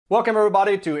Welcome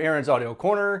everybody to Erin's Audio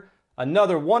Corner,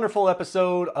 another wonderful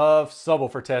episode of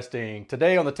subwoofer testing.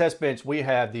 Today on the test bench we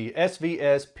have the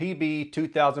SVS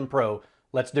PB-2000 Pro.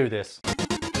 Let's do this.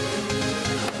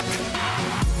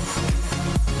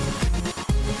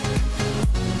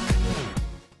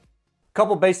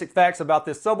 Couple basic facts about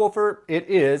this subwoofer. It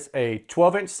is a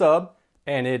 12-inch sub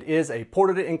and it is a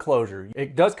ported enclosure.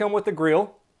 It does come with a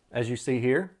grill, as you see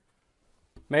here,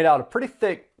 made out of pretty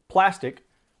thick plastic,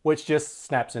 which just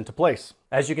snaps into place.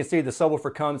 As you can see, the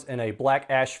subwoofer comes in a black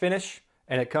ash finish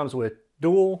and it comes with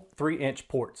dual 3-inch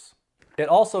ports. It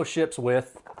also ships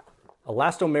with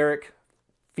elastomeric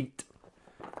feet,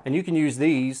 and you can use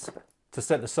these to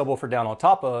set the subwoofer down on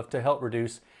top of to help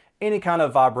reduce any kind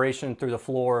of vibration through the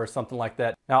floor or something like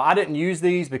that. Now, I didn't use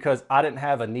these because I didn't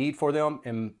have a need for them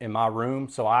in my room,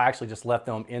 so I actually just left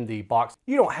them in the box.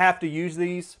 You don't have to use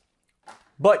these,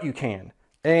 but you can.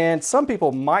 And some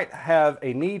people might have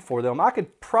a need for them. I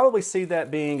could probably see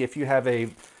that being if you have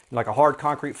like a hard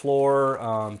concrete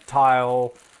floor,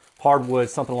 tile, hardwood,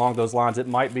 something along those lines. It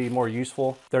might be more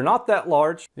useful. They're not that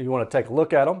large. If you want to take a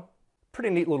look at them,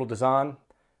 pretty neat little design.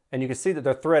 And you can see that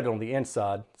they're threaded on the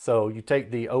inside. So you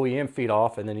take the OEM feet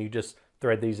off and then you just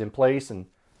thread these in place and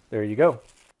there you go.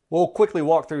 We'll quickly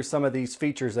walk through some of these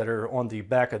features that are on the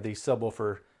back of the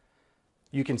subwoofer.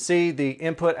 You can see the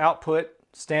input-output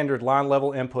standard line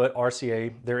level input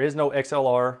RCA. There is no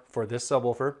XLR for this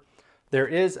subwoofer. There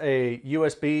is a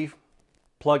USB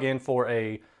plug-in for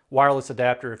a wireless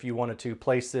adapter if you wanted to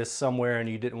place this somewhere and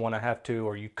you didn't want to have to,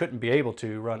 or you couldn't be able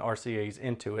to run RCAs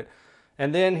into it.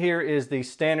 And then here is the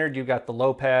standard. You've got the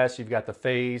low pass, you've got the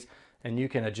phase, and you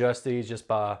can adjust these just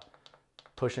by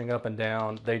pushing up and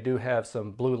down. They do have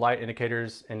some blue light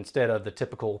indicators instead of the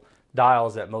typical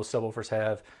dials that most subwoofers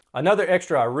have. Another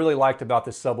extra I really liked about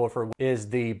this subwoofer is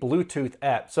the Bluetooth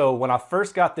app. So when I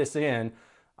first got this in,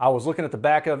 I was looking at the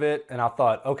back of it and I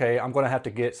thought, okay, I'm gonna have to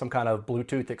get some kind of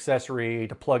Bluetooth accessory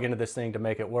to plug into this thing to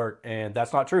make it work. And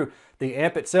that's not true. The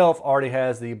amp itself already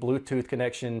has the Bluetooth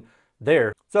connection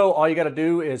there. So all you gotta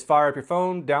do is fire up your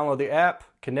phone, download the app,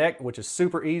 connect, which is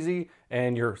super easy,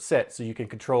 and you're set. So you can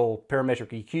control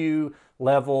parametric EQ,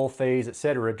 level, phase,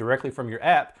 etc. directly from your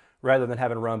app, rather than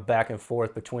having to run back and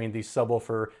forth between the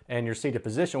subwoofer and your seated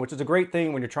position, which is a great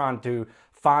thing when you're trying to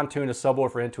fine-tune a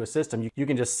subwoofer into a system. You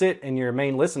can just sit in your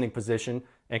main listening position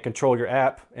and control your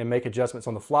app and make adjustments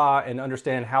on the fly and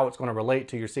understand how it's going to relate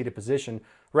to your seated position,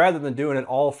 rather than doing it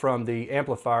all from the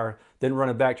amplifier, then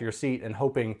running back to your seat and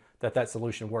hoping that that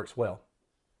solution works well.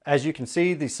 As you can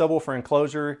see, the subwoofer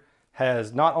enclosure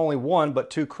has not only one, but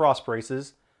two cross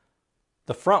braces.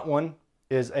 The front one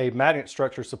is a magnet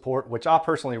structure support, which I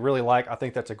personally really like. I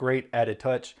think that's a great added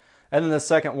touch. And then the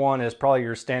second one is probably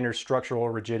your standard structural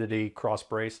rigidity cross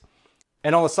brace.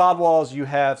 And on the sidewalls, you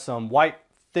have some white,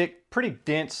 thick, pretty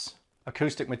dense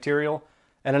acoustic material.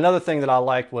 And another thing that I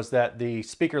liked was that the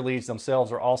speaker leads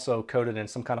themselves are also coated in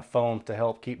some kind of foam to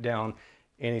help keep down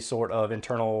any sort of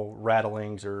internal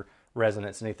rattlings or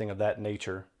resonance, anything of that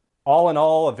nature. All in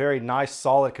all, a very nice,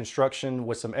 solid construction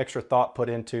with some extra thought put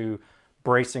into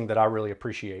bracing that I really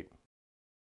appreciate.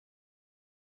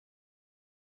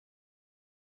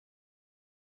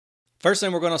 First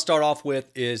thing we're going to start off with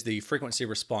is the frequency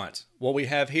response. What we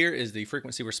have here is the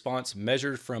frequency response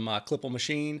measured from my Clipple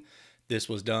machine. This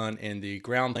was done in the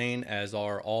ground plane, as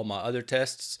are all my other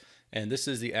tests, and this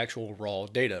is the actual raw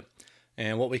data.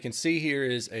 And what we can see here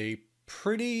is a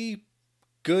pretty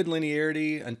good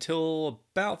linearity until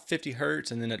about 50 hertz,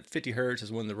 and then at 50 hertz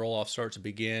is when the roll-off starts to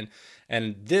begin.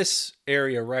 And this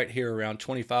area right here around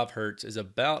 25 hertz is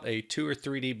about a 2 or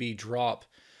 3 dB drop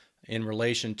in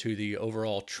relation to the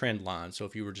overall trend line. So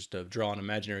if you were just to draw an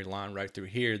imaginary line right through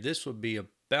here, this would be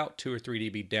about 2 or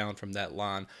 3 dB down from that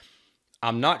line.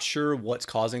 I'm not sure what's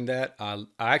causing that. I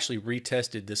actually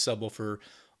retested this subwoofer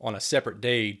on a separate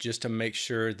day just to make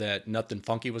sure that nothing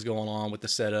funky was going on with the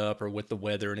setup or with the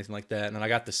weather or anything like that. And I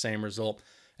got the same result.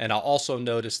 And I also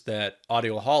noticed that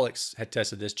Audioholics had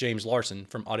tested this. James Larson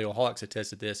from Audioholics had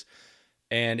tested this.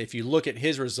 And if you look at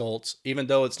his results, even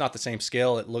though it's not the same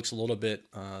scale, it looks a little bit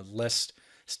less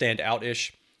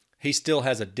standout-ish. He still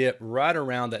has a dip right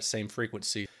around that same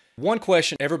frequency. One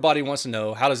question everybody wants to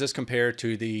know, how does this compare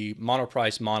to the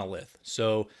Monoprice Monolith?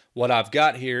 So what I've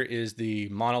got here is the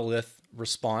Monolith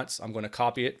response. I'm going to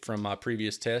copy it from my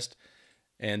previous test.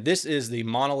 And this is the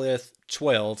Monolith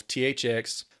 12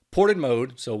 THX ported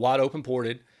mode, so wide open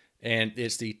ported, and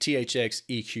it's the THX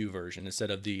EQ version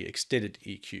instead of the extended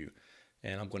EQ.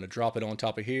 And I'm going to drop it on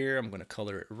top of here. I'm going to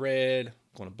color it red.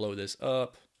 I'm going to blow this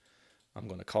up. I'm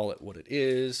going to call it what it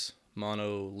is,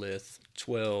 Monolith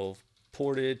 12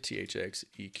 ported THX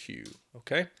EQ.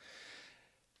 Okay.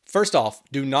 First off,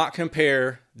 do not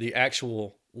compare the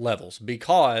actual levels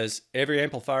because every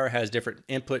amplifier has different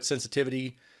input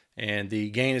sensitivity and the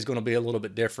gain is going to be a little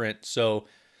bit different. So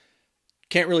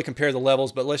can't really compare the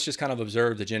levels, but let's just kind of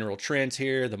observe the general trends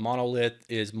here. The Monolith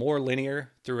is more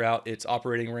linear throughout its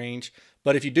operating range.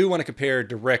 But if you do want to compare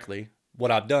directly,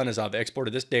 what I've done is I've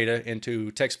exported this data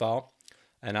into text file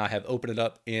and I have opened it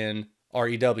up in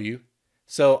REW.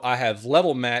 So I have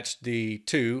level matched the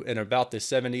two in about the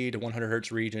 70 to 100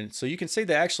 hertz region. So you can see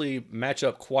they actually match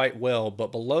up quite well,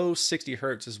 but below 60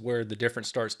 hertz is where the difference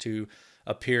starts to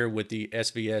appear, with the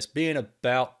SVS being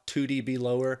about 2 dB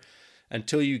lower,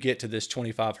 until you get to this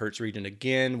 25 hertz region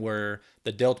again, where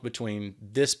the delta between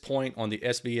this point on the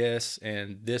SVS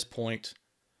and this point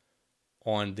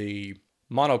on the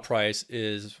Monoprice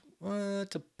is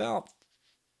it's about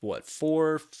what,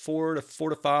 4 to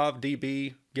 5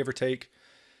 dB, give or take.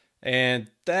 And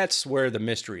that's where the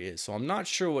mystery is. So I'm not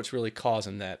sure what's really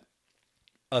causing that.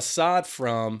 Aside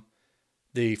from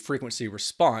the frequency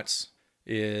response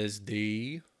is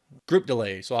the group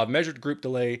delay. So I've measured group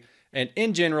delay. And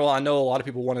in general, I know a lot of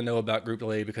people want to know about group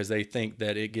delay because they think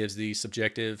that it gives the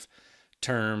subjective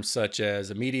terms such as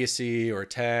immediacy or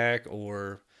attack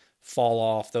or fall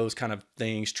off, those kind of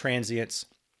things, transients.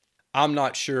 I'm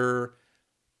not sure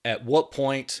at what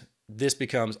point this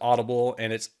becomes audible,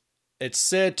 and it's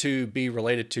said to be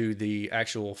related to the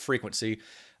actual frequency.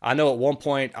 I know at one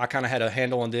point I kind of had a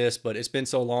handle on this, but it's been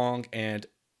so long, and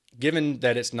given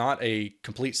that it's not a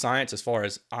complete science as far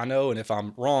as I know, and if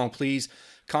I'm wrong, please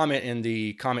comment in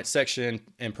the comment section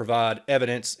and provide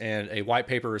evidence and a white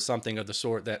paper or something of the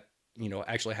sort that, you know,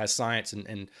 actually has science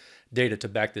and data to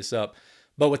back this up.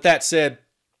 But with that said,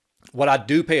 what I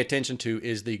do pay attention to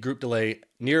is the group delay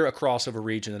near a crossover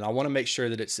region, and I want to make sure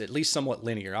that it's at least somewhat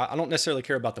linear. I don't necessarily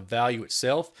care about the value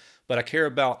itself, but I care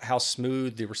about how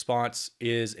smooth the response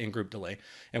is in group delay.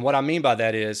 And what I mean by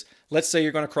that is, let's say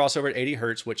you're going to cross over at 80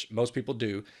 hertz, which most people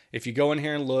do. If you go in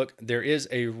here and look, there is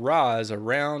a rise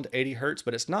around 80 hertz,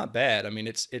 but it's not bad. I mean,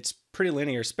 it's pretty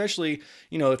linear, especially,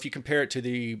 you know, if you compare it to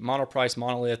the Monoprice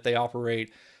Monolith. They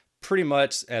operate pretty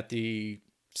much at the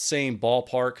same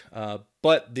ballpark,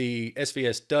 but the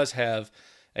SVS does have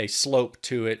a slope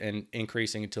to it and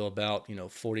increasing until about, you know,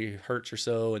 40 hertz or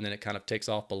so, and then it kind of takes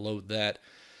off below that.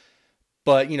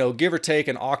 But, you know, give or take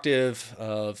an octave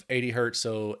of 80 hertz,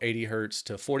 so 80 hertz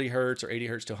to 40 hertz or 80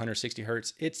 hertz to 160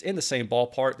 hertz, it's in the same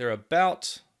ballpark. They're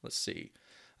about, let's see,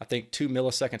 I think 2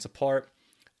 milliseconds apart.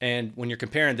 And when you're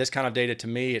comparing this kind of data, to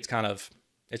me,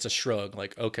 it's a shrug,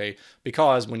 like, okay,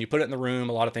 because when you put it in the room,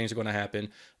 a lot of things are going to happen.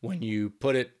 When you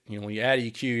put it, you know, when you add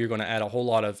EQ, you're going to add a whole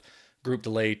lot of group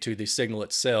delay to the signal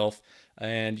itself.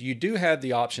 And you do have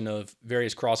the option of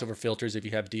various crossover filters if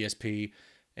you have DSP.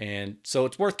 And so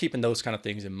it's worth keeping those kind of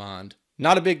things in mind.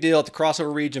 Not a big deal at the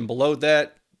crossover region. Below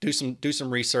that, do some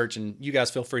research, and you guys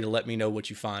feel free to let me know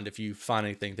what you find. If you find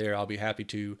anything there, I'll be happy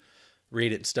to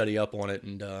read it and study up on it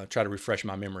and try to refresh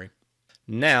my memory.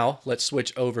 Now, let's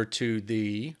switch over to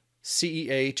the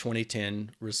CEA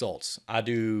 2010 results. I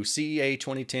do CEA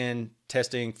 2010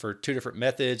 testing for two different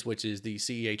methods, which is the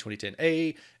CEA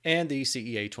 2010A and the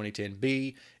CEA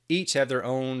 2010B. Each have their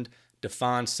own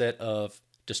defined set of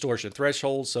distortion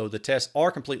thresholds, so the tests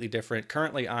are completely different.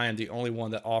 Currently, I am the only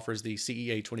one that offers the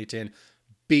CEA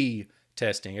 2010B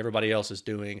testing. Everybody else is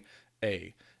doing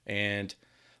A. And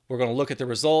we're going to look at the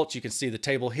results. You can see the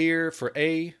table here for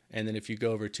A, and then if you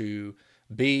go over to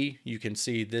B, you can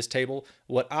see this table.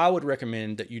 What I would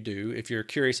recommend that you do, if you're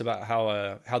curious about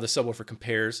how the subwoofer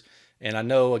compares, and I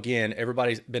know, again,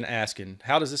 everybody's been asking,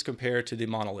 how does this compare to the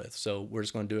Monolith? So we're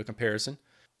just going to do a comparison.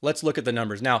 Let's look at the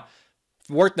numbers. Now,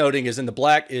 worth noting is in the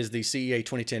black is the CEA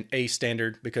 2010A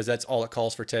standard, because that's all it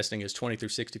calls for testing is 20 through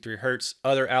 63 hertz.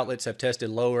 Other outlets have tested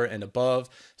lower and above,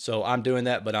 so I'm doing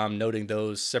that, but I'm noting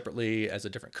those separately as a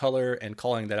different color and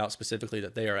calling that out specifically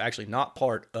that they are actually not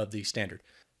part of the standard.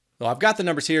 Well, I've got the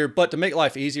numbers here, but to make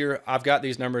life easier, I've got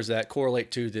these numbers that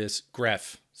correlate to this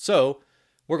graph. So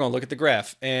we're going to look at the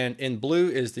graph, and in blue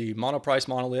is the Monoprice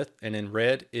Monolith, and in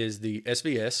red is the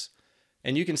SVS.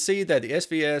 And you can see that the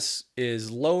SVS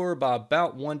is lower by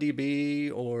about 1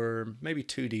 dB or maybe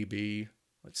 2 dB.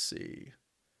 Let's see.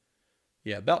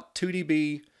 Yeah, about 2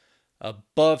 dB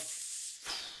above,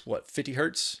 what, 50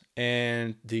 hertz.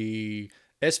 And the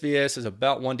SVS is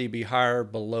about 1 dB higher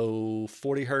below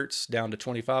 40 hertz down to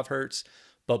 25 hertz.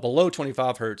 But below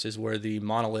 25 hertz is where the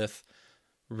Monolith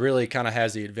really kind of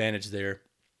has the advantage there.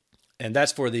 And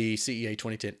that's for the CEA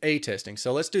 2010A testing.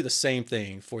 So let's do the same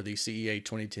thing for the CEA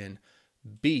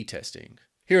 2010B testing.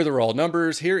 Here are the raw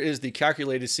numbers. Here is the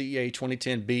calculated CEA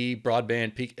 2010B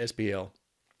broadband peak SPL.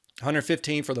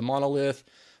 115 for the Monolith,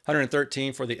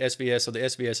 113 for the SVS. So the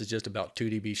SVS is just about 2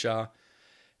 dB shy.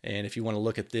 And if you want to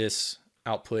look at this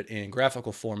output in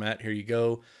graphical format, here you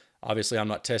go. Obviously, I'm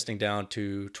not testing down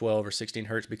to 12 or 16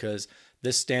 hertz because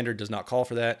this standard does not call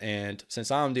for that. And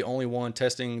since I'm the only one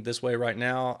testing this way right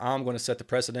now, I'm going to set the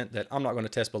precedent that I'm not going to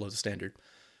test below the standard.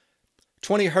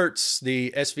 20 hertz,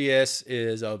 the SVS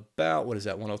is about, what is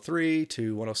that, 103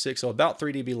 to 106, so about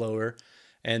 3 dB lower.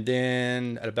 And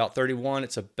then at about 31,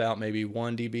 it's about maybe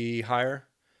 1 dB higher.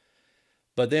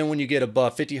 But then when you get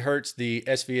above 50 hertz, the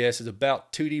SVS is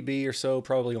about 2 dB or so,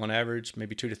 probably on average,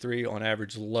 maybe 2 to 3 on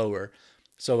average lower.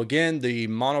 So again, the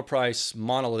Monoprice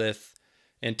Monolith,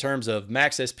 in terms of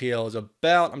max SPL, is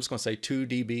about, I'm just going to say 2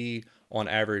 dB on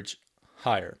average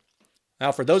higher.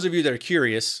 Now, for those of you that are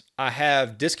curious, I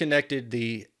have disconnected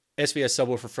the SVS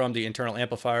subwoofer from the internal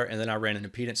amplifier, and then I ran an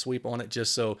impedance sweep on it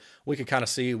just so we can kind of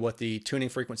see what the tuning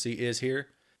frequency is here.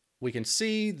 We can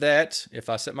see that if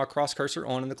I set my cross cursor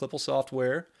on in the Clipple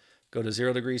software, go to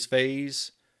 0 degrees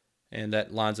phase, and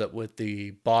that lines up with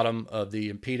the bottom of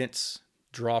the impedance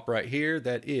drop right here,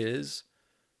 that is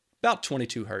about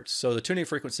 22 hertz. So the tuning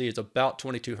frequency is about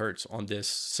 22 hertz on this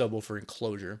subwoofer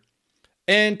enclosure.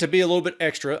 And to be a little bit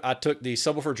extra, I took the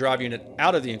subwoofer drive unit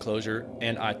out of the enclosure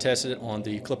and I tested it on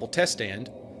the Clipple test stand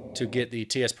to get the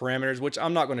TS parameters, which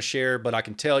I'm not going to share, but I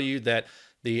can tell you that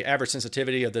the average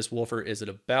sensitivity of this woofer is at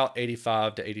about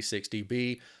 85 to 86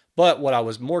 dB. But what I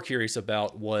was more curious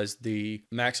about was the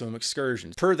maximum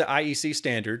excursions. Per the IEC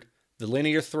standard, the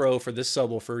linear throw for this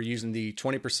subwoofer using the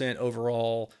 20%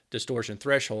 overall distortion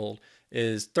threshold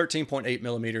is 13.8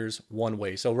 millimeters one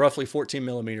way. So roughly 14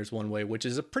 millimeters one way, which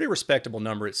is a pretty respectable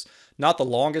number. It's not the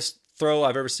longest throw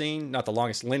I've ever seen, not the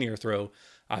longest linear throw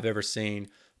I've ever seen,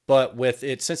 but with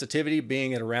its sensitivity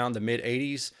being at around the mid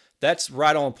 80s, that's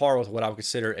right on par with what I would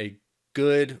consider a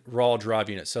good raw drive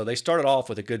unit. So they started off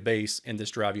with a good bass in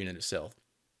this drive unit itself.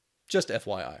 Just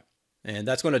FYI. And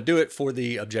that's going to do it for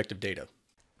the objective data.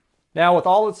 Now, with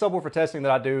all the subwoofer testing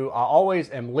that I do, I always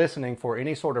am listening for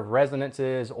any sort of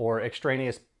resonances or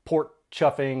extraneous port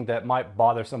chuffing that might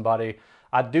bother somebody.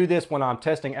 I do this when I'm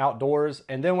testing outdoors,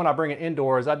 and then when I bring it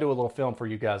indoors, I do a little film for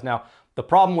you guys. Now, the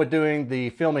problem with doing the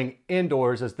filming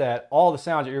indoors is that all the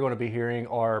sounds that you're going to be hearing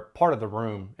are part of the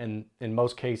room, and in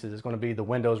most cases, it's going to be the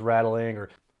windows rattling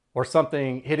or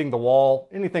something hitting the wall,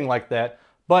 anything like that.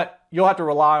 But you'll have to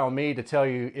rely on me to tell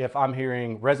you if I'm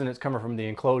hearing resonance coming from the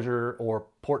enclosure or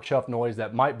port chuff noise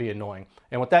that might be annoying.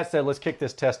 And with that said, let's kick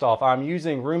this test off. I'm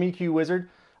using Room EQ Wizard.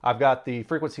 I've got the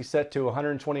frequency set to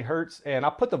 120 hertz, and I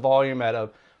put the volume at a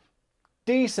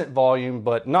decent volume,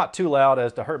 but not too loud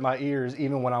as to hurt my ears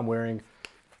even when I'm wearing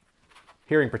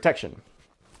hearing protection.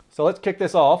 So let's kick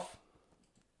this off.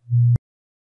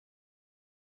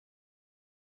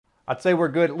 I'd say we're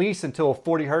good at least until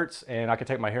 40 hertz, and I can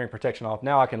take my hearing protection off.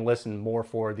 Now I can listen more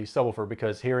for the subwoofer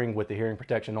because hearing with the hearing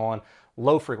protection on,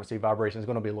 low frequency vibration is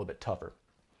going to be a little bit tougher.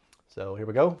 So here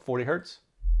we go, 40 hertz.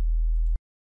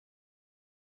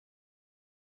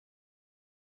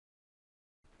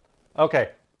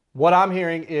 Okay, what I'm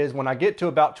hearing is when I get to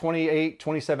about 28,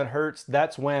 27 hertz,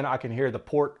 that's when I can hear the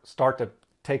port start to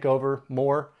take over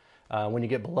more. When you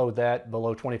get below that,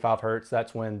 below 25 hertz,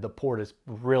 that's when the port is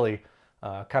really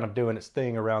kind of doing its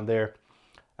thing around there.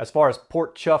 As far as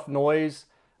port chuff noise,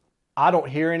 I don't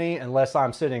hear any unless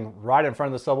I'm sitting right in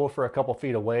front of the subwoofer a couple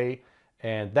feet away,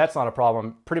 and that's not a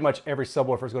problem. Pretty much every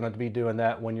subwoofer is going to be doing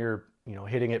that when you're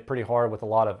hitting it pretty hard with a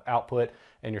lot of output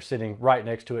and you're sitting right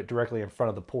next to it directly in front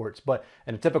of the ports. But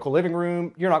in a typical living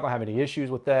room, you're not going to have any issues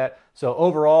with that. So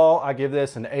overall, I give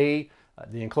this an A.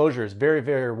 The enclosure is very,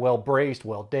 very well braced,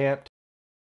 well damped.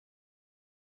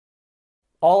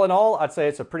 All in all, I'd say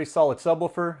it's a pretty solid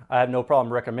subwoofer. I have no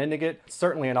problem recommending it. It's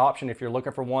certainly an option if you're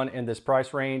looking for one in this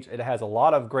price range. It has a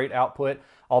lot of great output.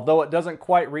 Although it doesn't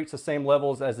quite reach the same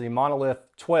levels as the Monolith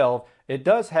 12, it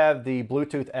does have the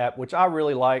Bluetooth app, which I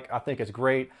really like. I think it's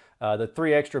great. The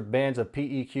 3 extra bands of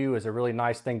PEQ is a really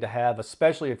nice thing to have,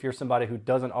 especially if you're somebody who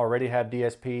doesn't already have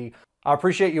DSP. I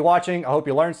appreciate you watching. I hope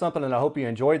you learned something and I hope you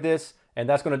enjoyed this. And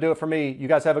that's going to do it for me. You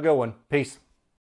guys have a good one. Peace.